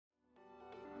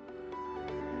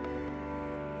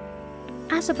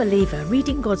As a believer,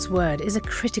 reading God's Word is a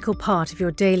critical part of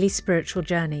your daily spiritual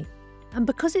journey. And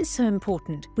because it's so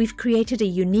important, we've created a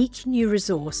unique new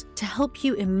resource to help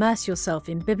you immerse yourself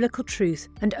in biblical truth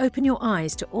and open your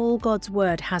eyes to all God's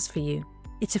Word has for you.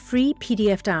 It's a free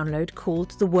PDF download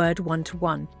called The Word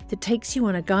 1-to-1 that takes you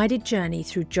on a guided journey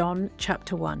through John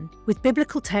chapter 1. With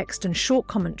biblical text and short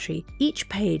commentary, each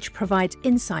page provides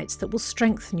insights that will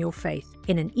strengthen your faith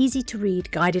in an easy-to-read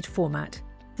guided format.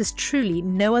 There's truly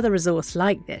no other resource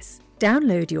like this.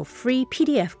 Download your free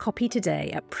PDF copy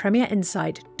today at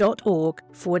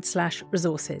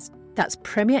premierinsight.org/resources. That's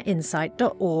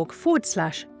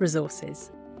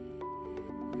premierinsight.org/resources.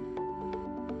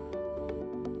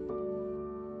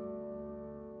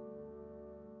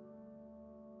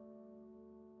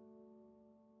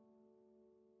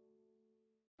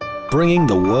 Bringing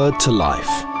the Word to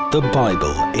life. The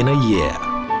Bible in a year.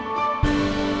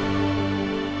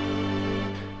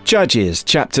 Judges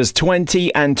chapters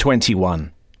 20 and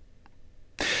 21.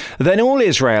 Then all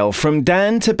Israel from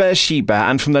Dan to Beersheba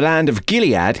and from the land of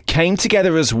Gilead came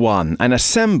together as one and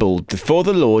assembled before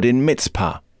the Lord in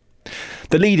Mizpah.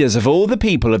 The leaders of all the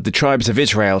people of the tribes of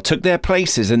Israel took their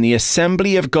places in the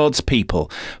assembly of God's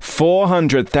people,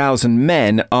 400,000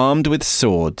 men armed with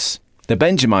swords. The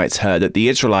Benjamites heard that the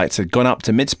Israelites had gone up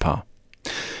to Mizpah.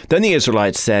 Then the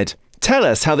Israelites said, "Tell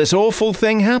us how this awful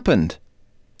thing happened."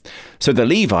 So the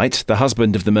Levite, the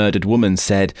husband of the murdered woman,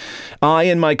 said, "I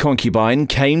and my concubine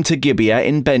came to Gibeah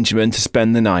in Benjamin to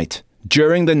spend the night.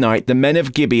 During the night, the men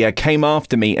of Gibeah came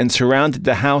after me and surrounded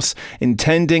the house,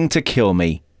 intending to kill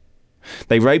me.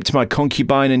 They raped my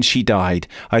concubine and she died.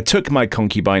 I took my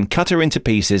concubine, cut her into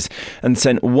pieces, and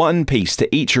sent one piece to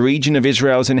each region of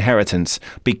Israel's inheritance,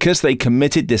 because they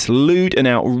committed this lewd and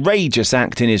outrageous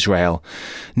act in Israel.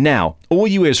 Now, all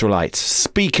you Israelites,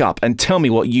 speak up and tell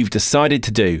me what you've decided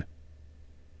to do."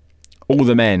 All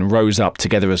the men rose up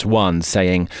together as one,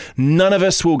 saying, "None of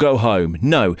us will go home.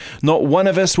 No, not one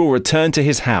of us will return to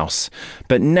his house.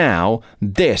 But now,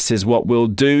 this is what we'll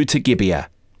do to Gibeah.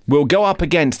 We'll go up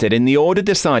against it in the order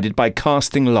decided by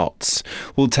casting lots.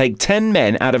 We'll take 10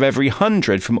 men out of every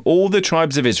 100 from all the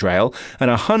tribes of Israel,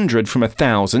 and 100 from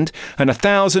 1,000, and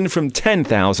 1,000 from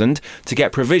 10,000 to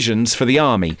get provisions for the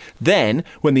army. Then,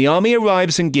 when the army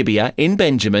arrives in Gibeah in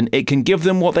Benjamin, it can give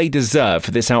them what they deserve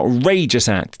for this outrageous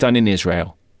act done in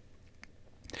Israel."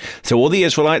 So all the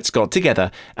Israelites got together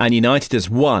and united as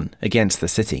one against the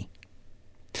city.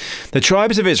 The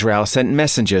tribes of Israel sent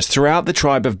messengers throughout the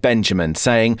tribe of Benjamin,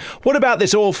 saying, "What about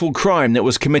this awful crime that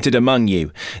was committed among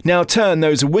you? Now turn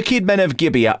those wicked men of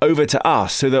Gibeah over to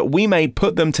us, so that we may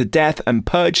put them to death and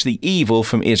purge the evil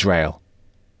from Israel."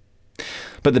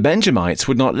 But the Benjamites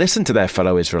would not listen to their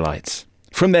fellow Israelites.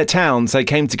 From their towns they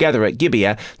came together at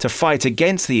Gibeah to fight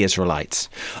against the Israelites.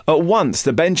 At once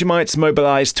the Benjamites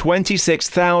mobilized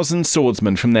 26,000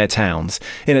 swordsmen from their towns,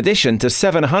 in addition to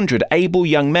 700 able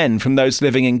young men from those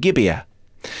living in Gibeah.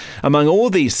 Among all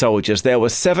these soldiers there were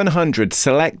 700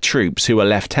 select troops who were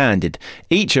left-handed,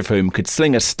 each of whom could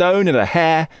sling a stone at a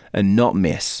hair and not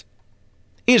miss.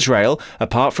 Israel,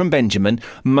 apart from Benjamin,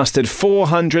 mustered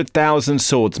 400,000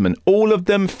 swordsmen, all of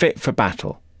them fit for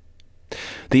battle.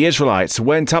 The Israelites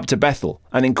went up to Bethel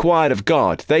and inquired of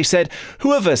God. They said,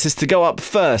 "Who of us is to go up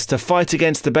first to fight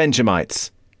against the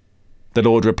Benjamites?" The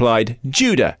Lord replied,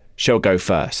 "Judah shall go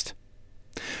first."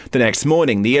 The next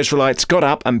morning the Israelites got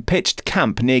up and pitched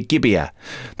camp near Gibeah.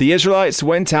 The Israelites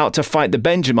went out to fight the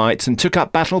Benjamites and took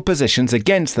up battle positions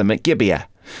against them at Gibeah.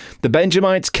 The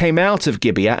Benjamites came out of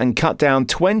Gibeah and cut down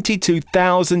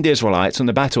 22,000 Israelites on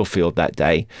the battlefield that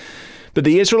day. But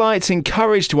the Israelites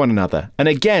encouraged one another and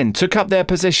again took up their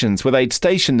positions where they'd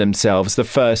stationed themselves the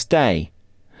first day.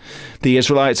 The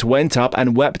Israelites went up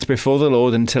and wept before the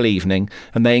Lord until evening,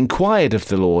 and they inquired of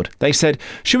the Lord. They said,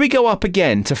 "Should we go up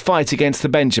again to fight against the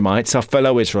Benjamites, our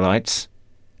fellow Israelites?"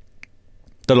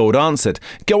 The Lord answered,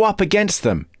 "Go up against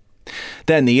them."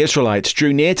 Then the Israelites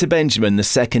drew near to Benjamin the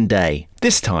second day.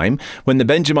 This time, when the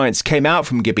Benjamites came out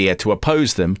from Gibeah to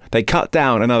oppose them, they cut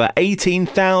down another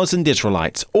 18,000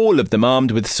 Israelites, all of them armed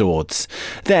with swords.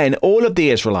 Then all of the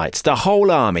Israelites, the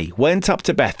whole army, went up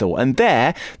to Bethel, and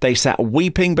there they sat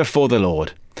weeping before the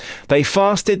Lord. They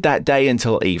fasted that day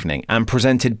until evening, and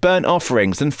presented burnt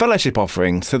offerings and fellowship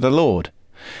offerings to the Lord.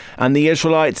 And the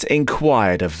Israelites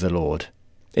inquired of the Lord.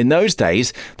 In those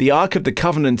days, the Ark of the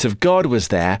Covenant of God was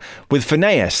there, with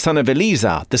Phinehas, son of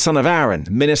Eleazar, the son of Aaron,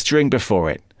 ministering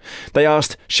before it. They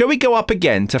asked, "Shall we go up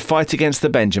again to fight against the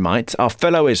Benjamites, our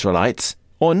fellow Israelites,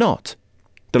 or not?"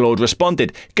 The Lord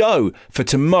responded, "Go, for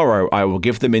tomorrow I will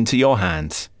give them into your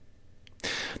hands."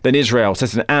 Then Israel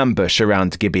set an ambush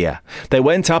around Gibeah. They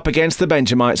went up against the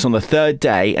Benjamites on the third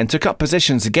day and took up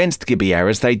positions against Gibeah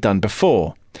as they'd done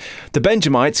before. The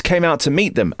Benjamites came out to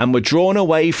meet them and were drawn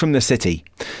away from the city.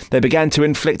 They began to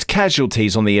inflict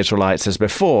casualties on the Israelites as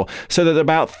before, so that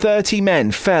about 30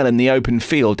 men fell in the open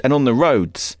field and on the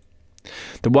roads,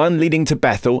 the one leading to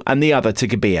Bethel and the other to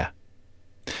Gibeah.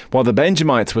 While the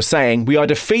Benjamites were saying, "We are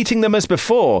defeating them as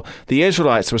before," the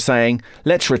Israelites were saying,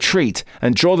 "Let's retreat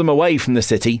and draw them away from the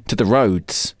city to the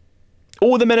roads."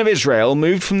 All the men of Israel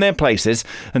moved from their places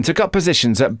and took up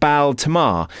positions at Baal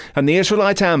Tamar, and the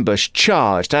Israelite ambush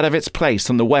charged out of its place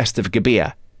on the west of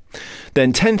Gibeah.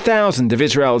 Then 10,000 of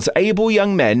Israel's able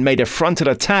young men made a frontal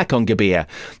attack on Gibeah.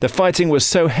 The fighting was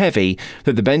so heavy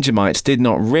that the Benjamites did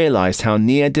not realize how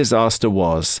near disaster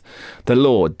was. The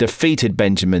Lord defeated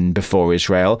Benjamin before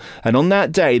Israel, and on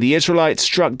that day the Israelites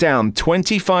struck down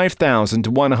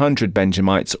 25,100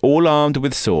 Benjamites, all armed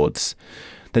with swords.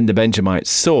 Then the Benjamites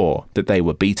saw that they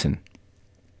were beaten.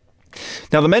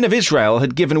 Now the men of Israel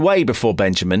had given way before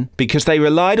Benjamin because they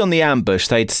relied on the ambush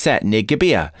they'd set near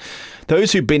Gibeah.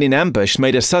 Those who'd been in ambush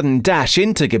made a sudden dash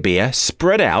into Gibeah,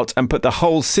 spread out, and put the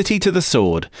whole city to the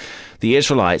sword. The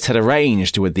Israelites had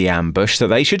arranged with the ambush that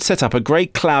they should set up a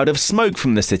great cloud of smoke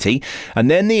from the city,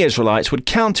 and then the Israelites would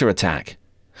counterattack.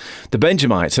 The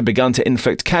Benjamites had begun to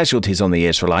inflict casualties on the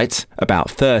Israelites, about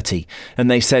 30, and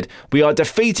they said, "We are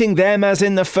defeating them as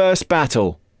in the first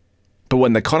battle." But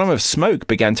when the column of smoke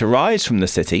began to rise from the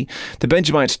city, the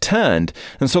Benjamites turned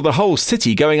and saw the whole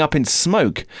city going up in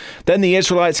smoke. Then the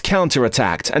Israelites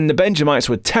counterattacked, and the Benjamites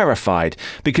were terrified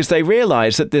because they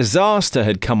realized that disaster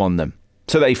had come on them.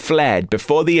 So they fled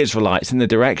before the Israelites in the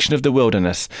direction of the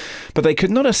wilderness. But they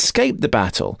could not escape the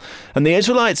battle, and the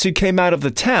Israelites who came out of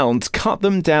the towns cut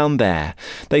them down there.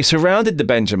 They surrounded the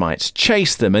Benjamites,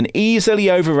 chased them, and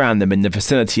easily overran them in the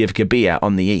vicinity of Gibeah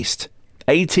on the east.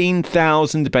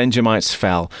 18,000 Benjamites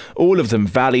fell, all of them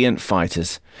valiant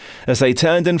fighters. As they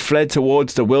turned and fled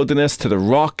towards the wilderness to the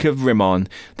rock of Rimmon,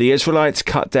 the Israelites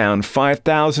cut down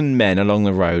 5,000 men along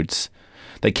the roads.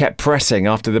 They kept pressing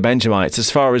after the Benjamites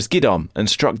as far as Gidom and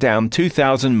struck down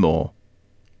 2,000 more.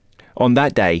 On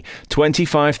that day,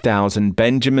 25,000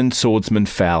 Benjamin swordsmen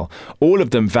fell, all of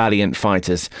them valiant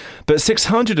fighters, but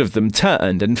 600 of them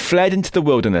turned and fled into the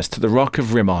wilderness to the rock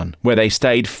of Rimmon, where they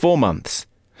stayed 4 months.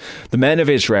 The men of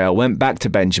Israel went back to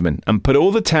Benjamin and put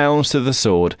all the towns to the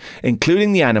sword,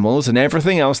 including the animals and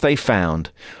everything else they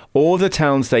found. All the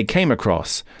towns they came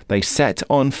across, they set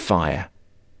on fire.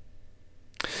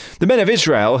 The men of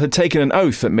Israel had taken an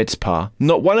oath at Mizpah,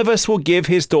 "Not one of us will give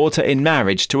his daughter in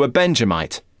marriage to a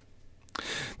Benjamite."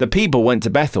 The people went to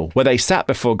Bethel, where they sat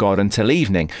before God until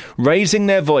evening, raising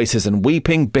their voices and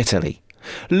weeping bitterly.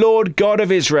 "Lord God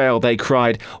of Israel," they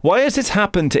cried, "why has this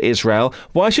happened to Israel?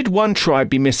 Why should one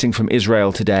tribe be missing from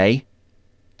Israel today?"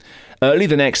 Early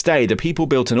the next day, the people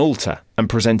built an altar and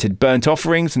presented burnt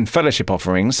offerings and fellowship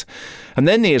offerings. And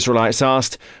then the Israelites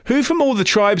asked, "Who from all the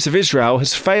tribes of Israel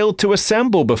has failed to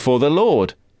assemble before the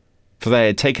Lord?" For they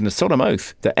had taken a solemn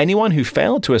oath that anyone who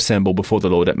failed to assemble before the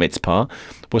Lord at Mizpah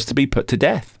was to be put to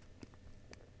death.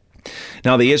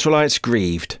 Now the Israelites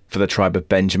grieved for the tribe of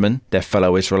Benjamin, their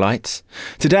fellow Israelites.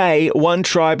 "Today, one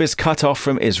tribe is cut off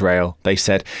from Israel," they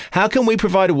said. "How can we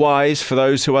provide wives for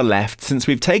those who are left, since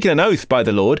we've taken an oath by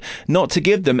the Lord not to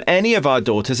give them any of our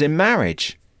daughters in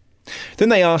marriage?" Then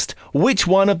they asked, "Which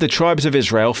one of the tribes of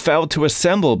Israel failed to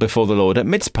assemble before the Lord at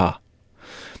Mizpah?"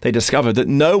 They discovered that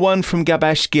no one from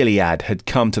Jabesh Gilead had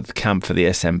come to the camp for the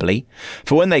assembly,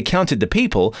 for when they counted the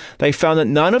people, they found that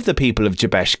none of the people of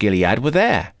Jabesh Gilead were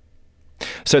there.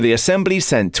 So the assembly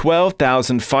sent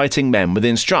 12,000 fighting men with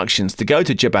instructions to go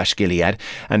to Jabesh Gilead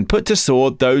and put to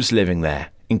sword those living there,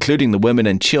 including the women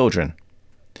and children.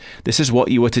 "This is what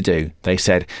you are to do," they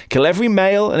said. "Kill every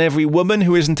male and every woman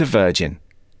who isn't a virgin."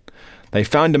 They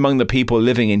found among the people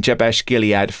living in Jabesh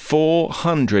Gilead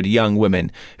 400 young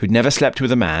women who'd never slept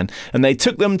with a man, and they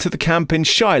took them to the camp in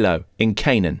Shiloh in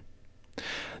Canaan.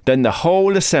 Then the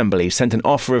whole assembly sent an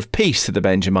offer of peace to the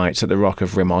Benjamites at the rock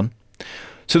of Rimmon.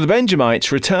 So the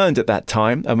Benjamites returned at that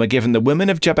time and were given the women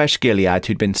of Jabesh Gilead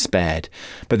who'd been spared,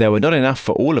 but there were not enough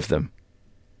for all of them.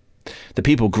 The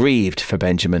people grieved for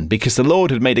Benjamin because the Lord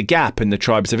had made a gap in the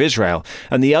tribes of Israel,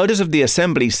 and the elders of the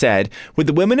assembly said, "With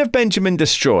the women of Benjamin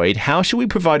destroyed, how shall we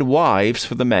provide wives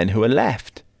for the men who are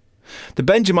left? The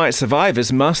Benjamite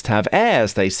survivors must have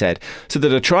heirs," they said, "so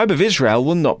that a tribe of Israel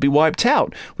will not be wiped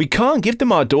out. We can't give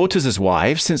them our daughters as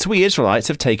wives, since we Israelites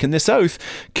have taken this oath.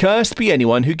 Cursed be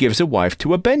anyone who gives a wife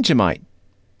to a Benjamite."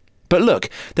 But look,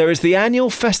 there is the annual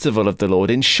festival of the Lord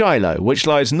in Shiloh, which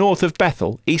lies north of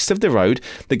Bethel, east of the road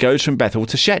that goes from Bethel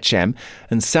to Shechem,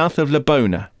 and south of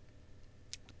Lebonah.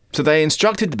 So they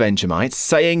instructed the Benjamites,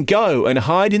 saying, "Go and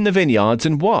hide in the vineyards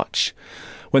and watch.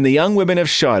 When the young women of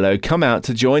Shiloh come out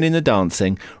to join in the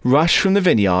dancing, rush from the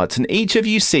vineyards, and each of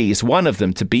you seize one of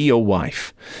them to be your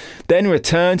wife. Then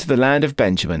return to the land of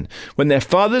Benjamin. When their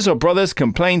fathers or brothers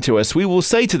complain to us, we will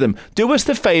say to them, 'Do us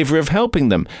the favour of helping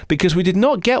them, because we did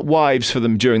not get wives for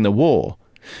them during the war.'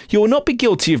 You will not be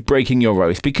guilty of breaking your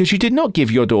oath, because you did not give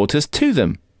your daughters to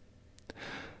them."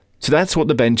 So that's what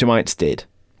the Benjamites did.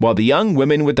 While the young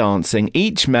women were dancing,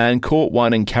 each man caught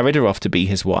one and carried her off to be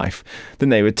his wife. Then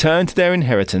they returned to their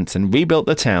inheritance and rebuilt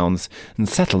the towns and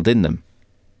settled in them.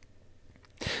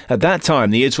 At that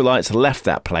time the Israelites left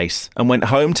that place and went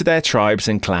home to their tribes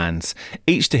and clans,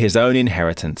 each to his own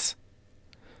inheritance.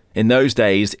 In those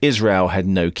days Israel had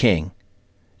no king.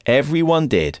 Everyone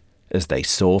did as they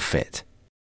saw fit.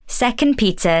 2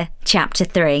 Peter chapter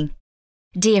 3.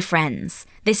 Dear friends,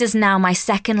 this is now my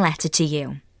second letter to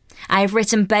you. I have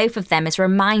written both of them as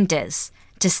reminders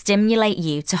to stimulate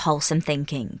you to wholesome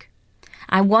thinking.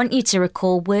 I want you to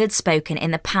recall words spoken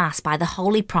in the past by the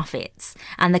holy prophets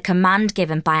and the command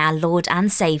given by our Lord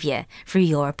and Saviour through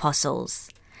your apostles.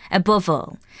 Above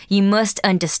all, you must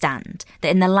understand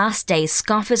that in the last days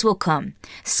scoffers will come,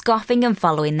 scoffing and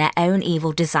following their own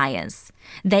evil desires.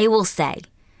 They will say,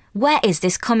 "Where is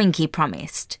this coming he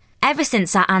promised? Ever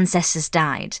since our ancestors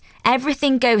died,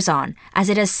 everything goes on as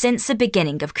it has since the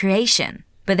beginning of creation."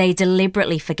 But they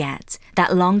deliberately forget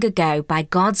that long ago, by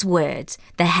God's word,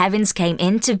 the heavens came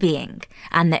into being,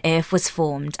 and the earth was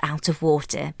formed out of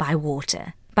water by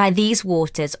water. By these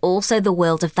waters also the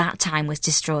world of that time was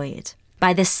destroyed.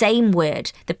 By the same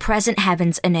word, the present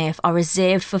heavens and earth are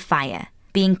reserved for fire,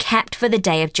 being kept for the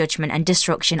day of judgment and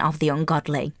destruction of the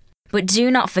ungodly. But do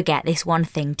not forget this one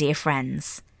thing, dear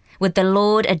friends. With the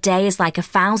Lord, a day is like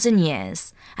 1,000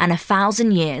 years, and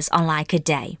 1,000 years are like a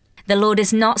day. The Lord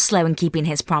is not slow in keeping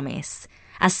his promise,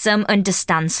 as some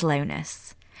understand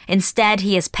slowness. Instead,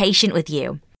 he is patient with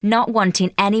you, not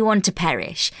wanting anyone to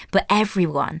perish, but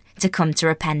everyone to come to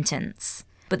repentance.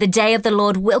 But the day of the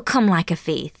Lord will come like a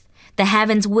thief. The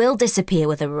heavens will disappear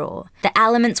with a roar, the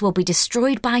elements will be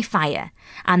destroyed by fire,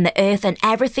 and the earth and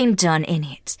everything done in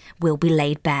it will be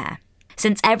laid bare.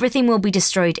 Since everything will be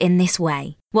destroyed in this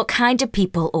way, what kind of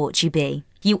people ought you be?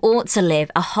 You ought to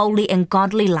live a holy and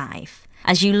godly life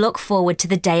as you look forward to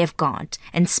the day of God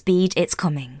and speed its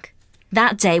coming.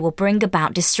 That day will bring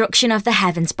about destruction of the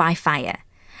heavens by fire,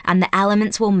 and the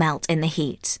elements will melt in the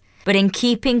heat. But in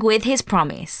keeping with his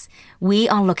promise, we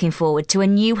are looking forward to a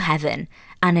new heaven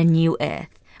and a new earth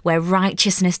where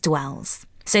righteousness dwells.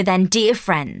 So then, dear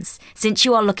friends, since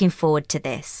you are looking forward to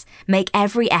this, make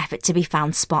every effort to be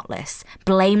found spotless,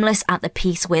 blameless at the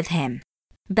peace with him.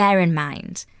 Bear in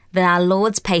mind that our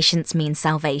Lord's patience means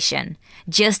salvation,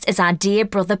 just as our dear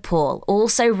brother Paul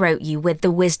also wrote you with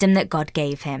the wisdom that God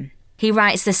gave him. He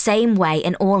writes the same way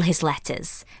in all his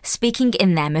letters, speaking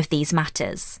in them of these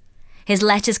matters. His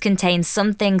letters contain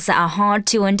some things that are hard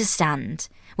to understand,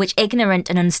 which ignorant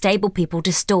and unstable people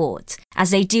distort,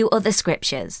 as they do other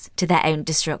scriptures, to their own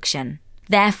destruction.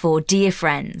 Therefore, dear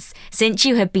friends, since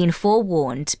you have been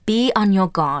forewarned, be on your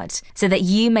guard, so that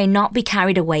you may not be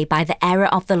carried away by the error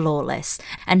of the lawless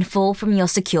and fall from your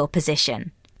secure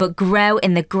position, but grow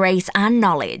in the grace and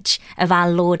knowledge of our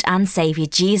Lord and Saviour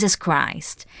Jesus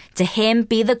Christ. To him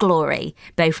be the glory,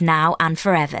 both now and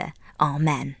forever.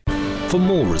 Amen. For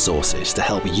more resources to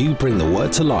help you bring the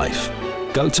word to life,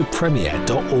 go to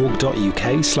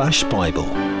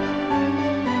premier.org.uk/Bible.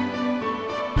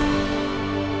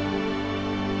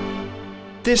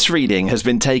 This reading has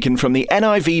been taken from the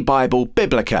NIV Bible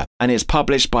Biblica and is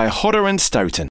published by Hodder and Stoughton.